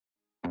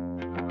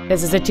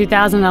This is a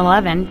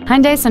 2011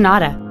 Hyundai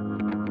Sonata.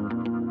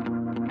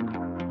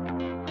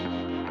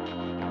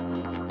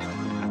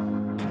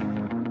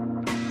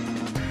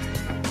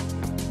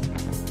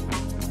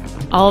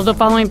 All of the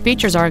following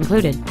features are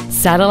included: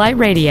 satellite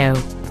radio,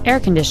 air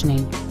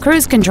conditioning,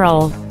 cruise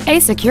control, a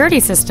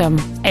security system,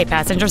 a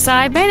passenger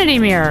side vanity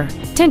mirror,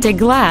 tinted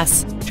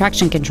glass,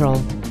 traction control,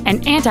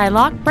 an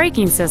anti-lock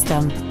braking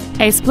system,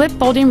 a split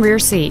folding rear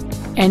seat,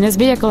 and this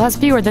vehicle has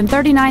fewer than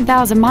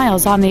 39,000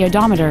 miles on the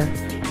odometer.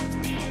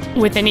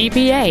 With an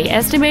EPA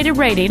estimated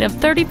rating of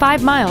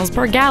 35 miles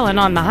per gallon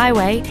on the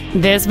highway,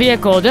 this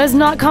vehicle does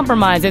not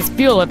compromise its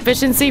fuel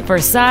efficiency for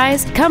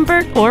size,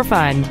 comfort, or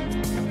fun.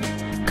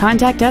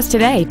 Contact us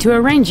today to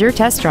arrange your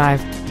test drive.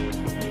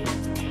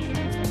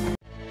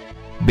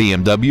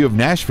 BMW of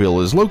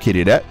Nashville is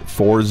located at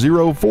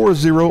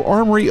 4040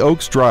 Armory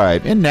Oaks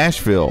Drive in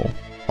Nashville.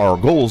 Our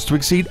goal is to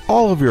exceed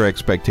all of your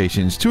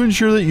expectations to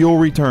ensure that you'll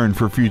return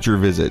for future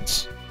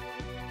visits.